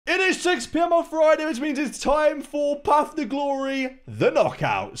is 6 p.m. on Friday, which means it's time for Path to Glory, the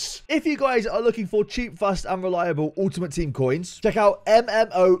Knockouts. If you guys are looking for cheap, fast, and reliable Ultimate Team coins, check out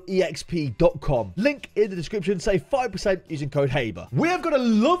MMOEXP.com. Link in the description. Save 5% using code HABER. We have got a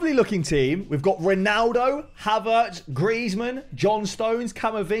lovely looking team. We've got Ronaldo, Havertz, Griezmann, John Stones,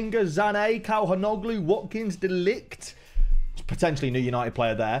 Camavinga, Sané, Calhanoglu, Watkins, De Ligt. Potentially new United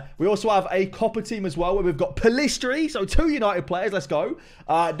player there. We also have a Copa team as well, where we've got Pellistri, so 2 United players. Let's go.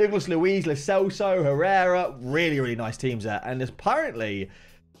 Douglas Luiz, Lo Celso, Herrera. Really, really nice teams there. And apparently,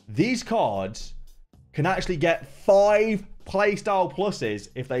 these cards can actually get 5 playstyle pluses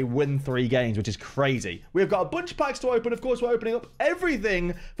if they win 3 games, which is crazy. We've got a bunch of packs to open. Of course, we're opening up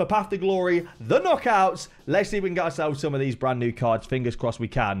everything for Path to Glory, the Knockouts. Let's see if we can get ourselves some of these brand new cards. Fingers crossed we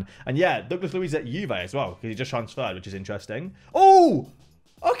can. And yeah, Douglas Luiz at Juve as well, because he just transferred, which is interesting. Oh,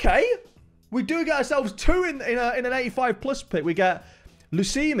 okay. We do get ourselves 2 in an 85 plus pick. We get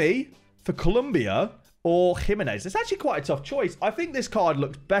Lucimi for Colombia or Jimenez. It's actually quite a tough choice. I think this card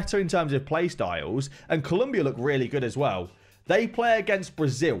looks better in terms of play styles, and Colombia look really good as well. They play against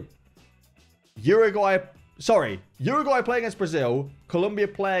Brazil. Uruguay play against Brazil. Colombia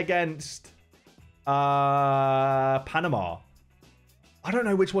play against Panama. I don't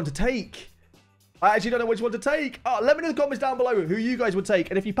know which one to take. I actually don't know which one to take. Let me know in the comments down below who you guys would take.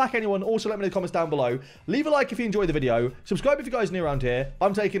 And if you pack anyone, also let me know in the comments down below. Leave a like if you enjoyed the video. Subscribe if you guys are new around here.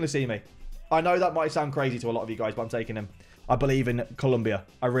 I'm taking Lucimi. I know that might sound crazy to a lot of you guys, but I'm taking him. I believe in Colombia.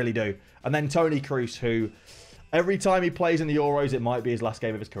 I really do. And then Toni Kroos, who every time he plays in the Euros, it might be his last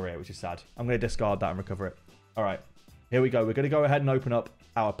game of his career, which is sad. I'm going to discard that and recover it. All right. Here we go. We're going to go ahead and open up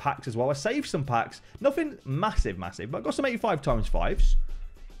our packs as well. I saved some packs. Nothing massive, but I've got some 85x5s.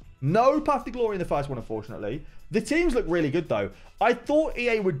 No Path to Glory in the first one, unfortunately. The teams look really good, though. I thought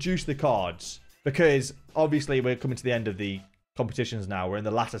EA would juice the cards because, obviously, we're coming to the end of the competitions now. We're in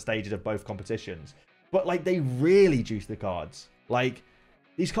the latter stages of both competitions. But, like, they really juice the cards. Like,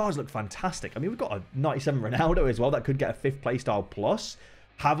 these cards look fantastic. I mean, we've got a 97 Ronaldo as well. That could get a 5th playstyle plus.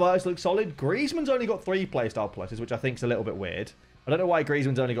 Havertz looks solid. Griezmann's only got 3 playstyle pluses, which I think is a little bit weird. I don't know why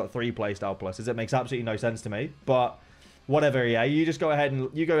Griezmann's only got 3 playstyle pluses. It makes absolutely no sense to me. But whatever, yeah. You just go ahead and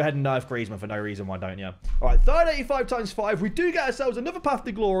nerf Griezmann for no reason. Why don't you? All right, third 85x5. We do get ourselves another Path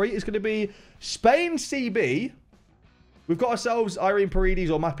to Glory. It's going to be Spain CB. We've got ourselves Irene Paredes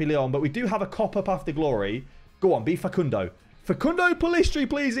or Mappy Leon, but we do have a Copa Path to Glory. Go on, be Facundo. Facundo Pellistri,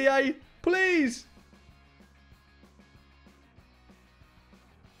 please, EA. Please.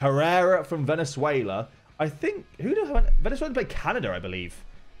 Herrera from Venezuela. I think, who does Venezuela play? Canada, I believe.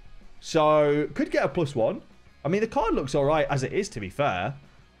 So, could get a +1. I mean, the card looks all right as it is, to be fair.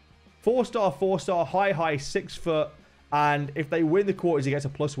 4-star, 4-star, high, 6 foot. And if they win the quarters, he gets a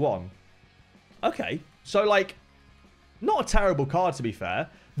 +1. Okay. So, like, not a terrible card, to be fair.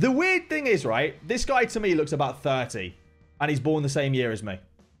 The weird thing is, right, this guy to me looks about 30. And he's born the same year as me.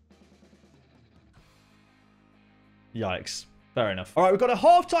 Yikes. Fair enough. All right, we've got a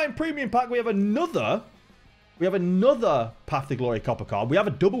halftime premium pack. We have another Path to Glory Copper card. We have a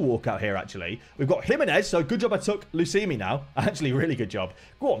double walkout here, actually. We've got Jimenez, so good job I took Lucimi now. Actually, really good job.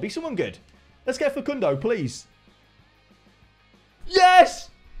 Go on, be someone good. Let's get Facundo, please. Yes!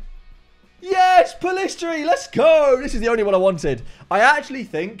 Yes, Pellistri, let's go. This is the only one I wanted. I actually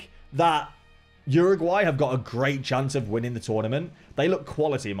think that Uruguay have got a great chance of winning the tournament. They look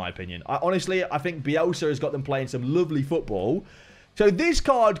quality, in my opinion. Honestly, I think Bielsa has got them playing some lovely football. So this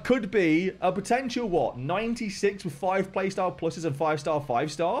card could be a potential, what, 96 with 5 playstyle pluses and 5-star,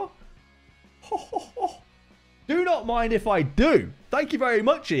 5-star? Do not mind if I do. Thank you very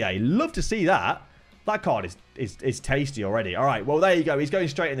much, EA. Love to see that. That card is tasty already. All right, well, there you go. He's going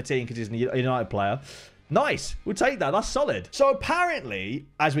straight in the team because he's a United player. Nice. We'll take that. That's solid. So apparently,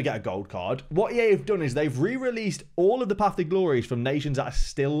 as we get a gold card, what EA have done is they've re-released all of the Path to Glories from nations that are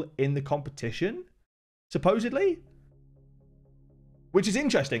still in the competition, supposedly. Which is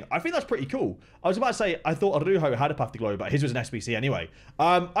interesting. I think that's pretty cool. I was about to say, I thought Arujo had a Path to Glory, but his was an SBC anyway.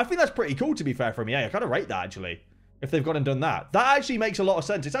 I think that's pretty cool, to be fair, from EA. I kind of rate that, actually, if they've gone and done that. That actually makes a lot of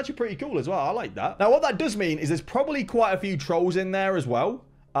sense. It's actually pretty cool as well. I like that. Now, what that does mean is there's probably quite a few trolls in there as well.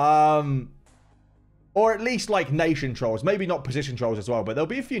 Or at least, like, nation trolls. Maybe not position trolls as well, but there'll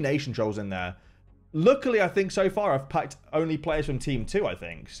be a few nation trolls in there. Luckily, I think so far I've packed only players from Team 2, I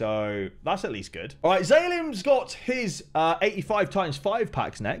think. So that's at least good. All right, Zalim's got his 85x5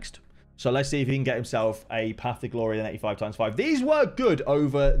 packs next. So let's see if he can get himself a Path to Glory and 85x5. These were good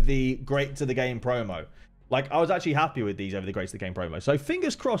over the Great to the Game promo. Like, I was actually happy with these over the Great to the Game promo. So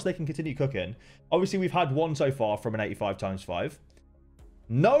fingers crossed they can continue cooking. Obviously, we've had one so far from an 85x5.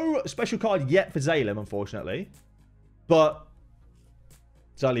 No special card yet for Zalim, unfortunately. But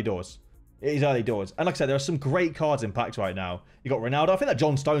It's early doors. It is early doors. And like I said, there are some great cards in packs right now. You got Ronaldo. I think that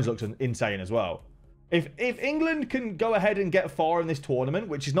John Stones looks insane as well. If England can go ahead and get far in this tournament,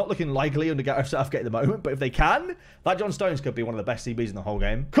 which is not looking likely under Gareth Southgate at the moment, but if they can, that John Stones could be one of the best CBs in the whole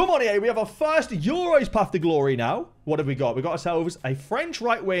game. Come on, EA. We have our first Euros path to glory now. What have we got? We got ourselves a French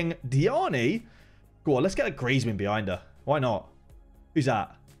right wing, Diani. Go on, let's get a Griezmann behind her. Why not? Who's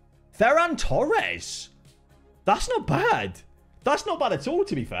that? Ferran Torres. That's not bad. That's not bad at all,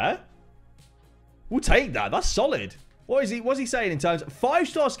 to be fair. We'll take that. That's solid. What's he saying in terms of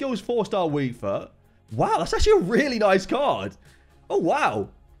 5-star skills, 4-star weak foot? Wow, that's actually a really nice card. Oh, wow.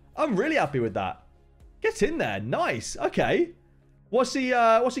 I'm really happy with that. Get in there. Nice. Okay. What's he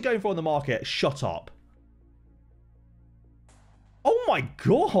going for on the market? Shut up. Oh, my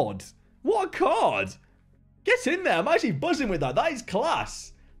God. What a card. Get in there. I'm actually buzzing with that. That is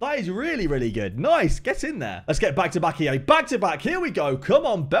class. That is really, really good. Nice. Get in there. Let's get back-to-back EA. Back-to-back. Here we go. Come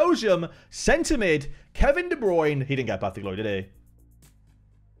on. Belgium. Centre mid. Kevin De Bruyne. He didn't get Path to Glory, did he?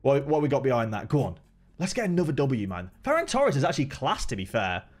 What we got behind that? Go on. Let's get another W, man. Ferran Torres is actually class, to be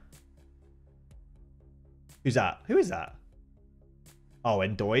fair. Who's that? Who is that? Oh,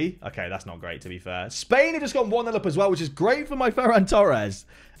 Ndoye. Okay, that's not great, to be fair. Spain have just gone 1-0 up as well, which is great for my Ferran Torres.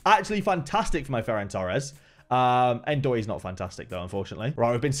 Actually fantastic for my Ferran Torres. Ndoye is not fantastic, though, unfortunately.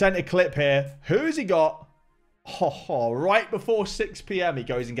 Right, we've been sent a clip here. Who's he got? Oh, right before 6 p.m. he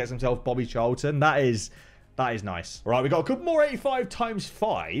goes and gets himself Bobby Charlton. That is nice. Right, we got a couple more 85 times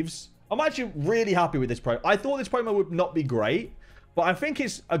 5s. I'm actually really happy with this promo. I thought this promo would not be great, but I think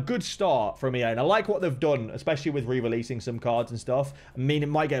it's a good start from EA. And I like what they've done, especially with re-releasing some cards and stuff. I mean, it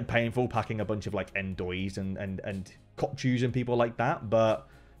might get painful packing a bunch of like Ndoyes and Kopchus and people like that, but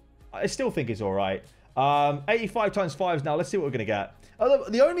I still think it's all right. 85 times 5s now. Let's see what we're going to get.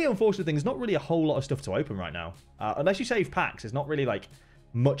 The only unfortunate thing is not really a whole lot of stuff to open right now. Unless you save packs, it's not really like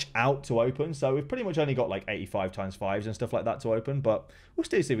much out to open. So we've pretty much only got like 85 times 5s and stuff like that to open. But we'll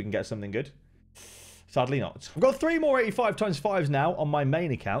still see if we can get something good. Sadly not. I've got 3 more 85 times 5s now on my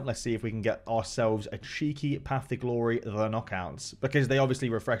main account. Let's see if we can get ourselves a cheeky Path to Glory, the knockouts. Because they obviously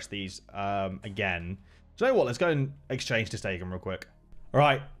refresh these again. So you know what? Let's go and exchange to stake them real quick. All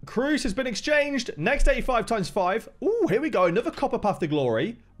right, Cruz has been exchanged. Next 85 times 5. Ooh, here we go. Another Copper Path to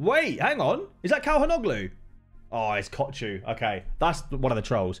Glory. Wait, hang on. Is that Calhanoglu? Oh, it's Kochu. Okay, that's one of the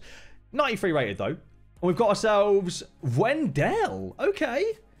trolls. 93 rated, though. And we've got ourselves Wendell. Okay.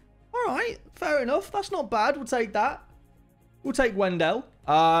 All right, fair enough. That's not bad. We'll take that. We'll take Wendell.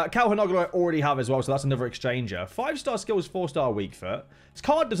 Calhanoglu I already have as well, so that's another exchanger. 5-star skills, 4-star weak foot. This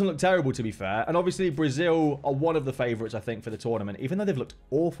card doesn't look terrible, to be fair. And obviously, Brazil are one of the favourites, I think, for the tournament, even though they've looked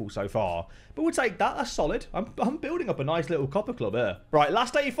awful so far. But we'll take that. That's solid. I'm building up a nice little Copper Club here. Right,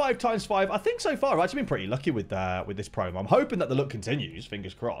 last 85 times 5. I think so far I've actually been pretty lucky with this promo. I'm hoping that the luck continues,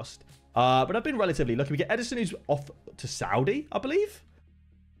 fingers crossed. But I've been relatively lucky. We get Edison, who's off to Saudi, I believe.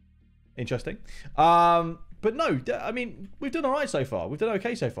 Interesting. But no, I mean, we've done all right so far. We've done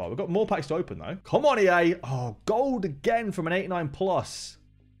okay so far. We've got more packs to open, though. Come on, EA. Oh, gold again from an 89 plus.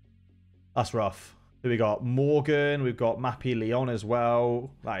 That's rough. Here we got Morgan. We've got Mappy Leon as well.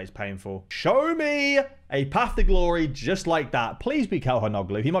 That is painful. Show me a Path to Glory just like that. Please be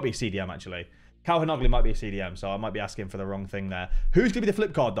Calhanoglu. He might be a CDM, actually. Calhanoglu might be a CDM, so I might be asking for the wrong thing there. Who's going to be the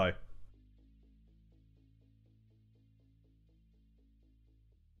flip card, though?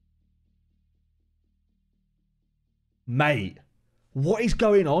 Mate, what is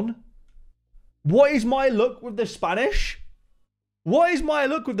going on? What is my luck with the Spanish? What is my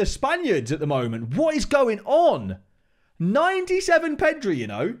luck with the Spaniards at the moment? What is going on? 97 Pedri, you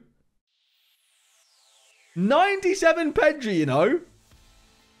know. 97 Pedri, you know.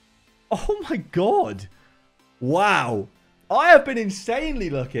 Oh my God. Wow. I have been insanely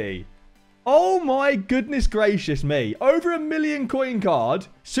lucky. Oh my goodness gracious me. Over 1 million coin card.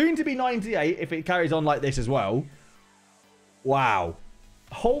 Soon to be 98 if it carries on like this as well. Wow.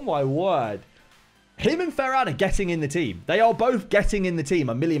 Oh my word. Him and Ferran are getting in the team. They are both getting in the team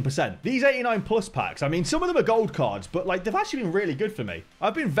 1,000,000%. These 89 plus packs, I mean, some of them are gold cards, but like they've actually been really good for me.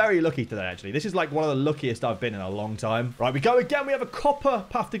 I've been very lucky today, actually. This is like one of the luckiest I've been in a long time. Right, we go again. We have a Copper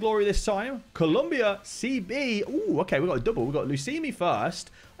Path to Glory this time. Colombia, CB. Ooh, okay, we got a double. We got Lucimi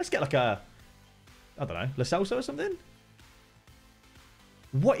first. Let's get like a, I don't know, Lo Celso or something.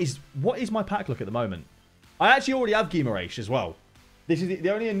 What is my pack look at the moment? I actually already have Guimaraes as well. This is the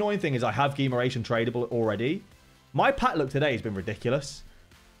only annoying thing is I have Guimaraes and tradable already. My pack look today has been ridiculous.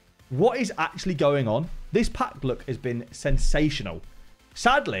 What is actually going on? This pack look has been sensational.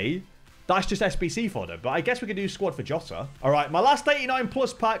 Sadly, that's just SBC fodder, but I guess we could do squad for Jota. All right, my last 89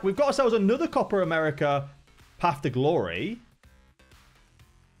 plus pack. We've got ourselves another Copper America Path to Glory.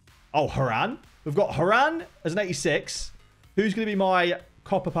 Oh, Haran. We've got Haran as an 86. Who's going to be my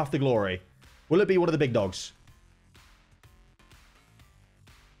Copper Path to Glory? Will it be one of the big dogs?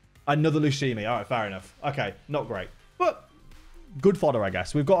 Another Lucimi. All right, fair enough. Okay, not great. But good fodder, I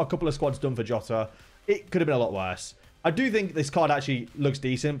guess. We've got a couple of squads done for Jota. It could have been a lot worse. I do think this card actually looks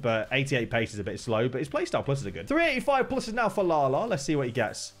decent, but 88 pace is a bit slow. But his playstyle pluses are good. 385 pluses now for Lala. Let's see what he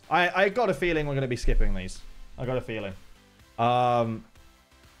gets. I got a feeling we're going to be skipping these. I got a feeling.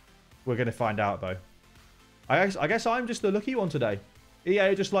 We're going to find out, though. I guess I'm just the lucky one today. EA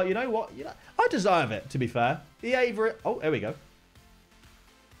are just like, you know what? I deserve it, to be fair. EA... Oh, there we go.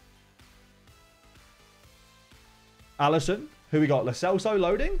 Allison. Who we got? Lo Celso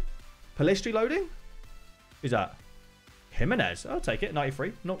loading? Palistri loading? Who's that? Jimenez. I'll take it.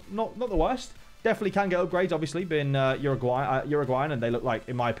 93. Not the worst. Definitely can get upgrades, obviously, being Uruguayan, and they look like,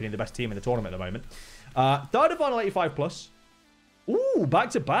 in my opinion, the best team in the tournament at the moment. Third and final 85 plus. Ooh, back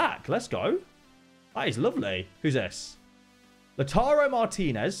to back. Let's go. That is lovely. Who's this? Lautaro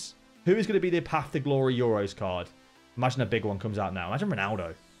Martinez. Who is going to be the Path to Glory Euros card? Imagine a big one comes out now. Imagine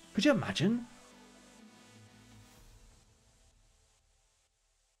Ronaldo. Could you imagine?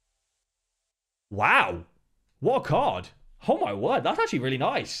 Wow. What a card. Oh my word. That's actually really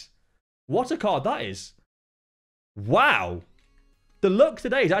nice. What a card that is. Wow. The look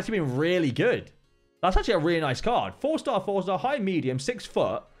today has actually been really good. That's actually a really nice card. 4-star, 4-star, high, medium, 6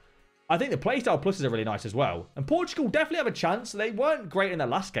 foot. I think the playstyle pluses are really nice as well. And Portugal definitely have a chance. They weren't great in their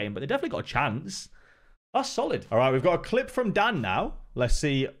last game, but they definitely got a chance. That's solid. All right, we've got a clip from Dan now. Let's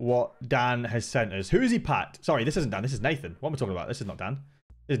see what Dan has sent us. Who is he packed? Sorry, this isn't Dan. This is Nathan. What am I talking about? This is not Dan.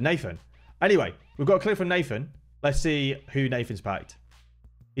 This is Nathan. Anyway, we've got a clip from Nathan. Let's see who Nathan's packed.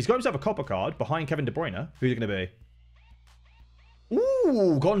 He's got himself a copper card behind Kevin De Bruyne. Who's it going to be?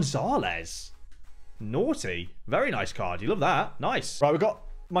 Ooh, Gonzalez. Naughty. Very nice card. You love that. Nice. Right, we've got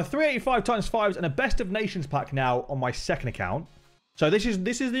my 385 times 5s and a Best of Nations pack now on my second account. So this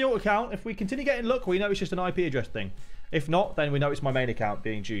is the alt account. If we continue getting luck, we know it's just an IP address thing. If not, then we know it's my main account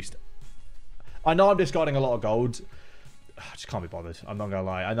being juiced. I know I'm discarding a lot of gold. I just can't be bothered. I'm not going to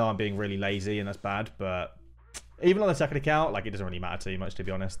lie. I know I'm being really lazy and that's bad, but even on the second account, like, it doesn't really matter too much, to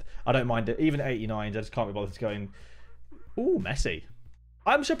be honest. I don't mind it. Even at 89s, I just can't be bothered to go in. Ooh, Messi.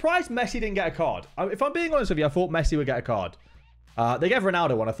 I'm surprised Messi didn't get a card. If I'm being honest with you, I thought Messi would get a card. They gave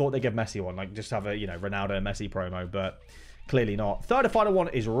Ronaldo one. I thought they'd give Messi one. Like, just have a, Ronaldo and Messi promo, but clearly not. Third and final one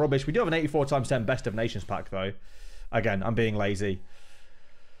is rubbish. We do have an 84 times 10 Best of Nations pack, though. Again, I'm being lazy.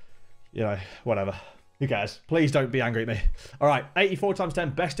 Whatever. Who cares? Please don't be angry at me. All right, 84 times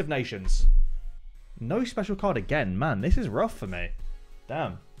 10 Best of Nations. No special card again. Man, this is rough for me.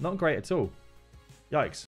 Damn, not great at all. Yikes.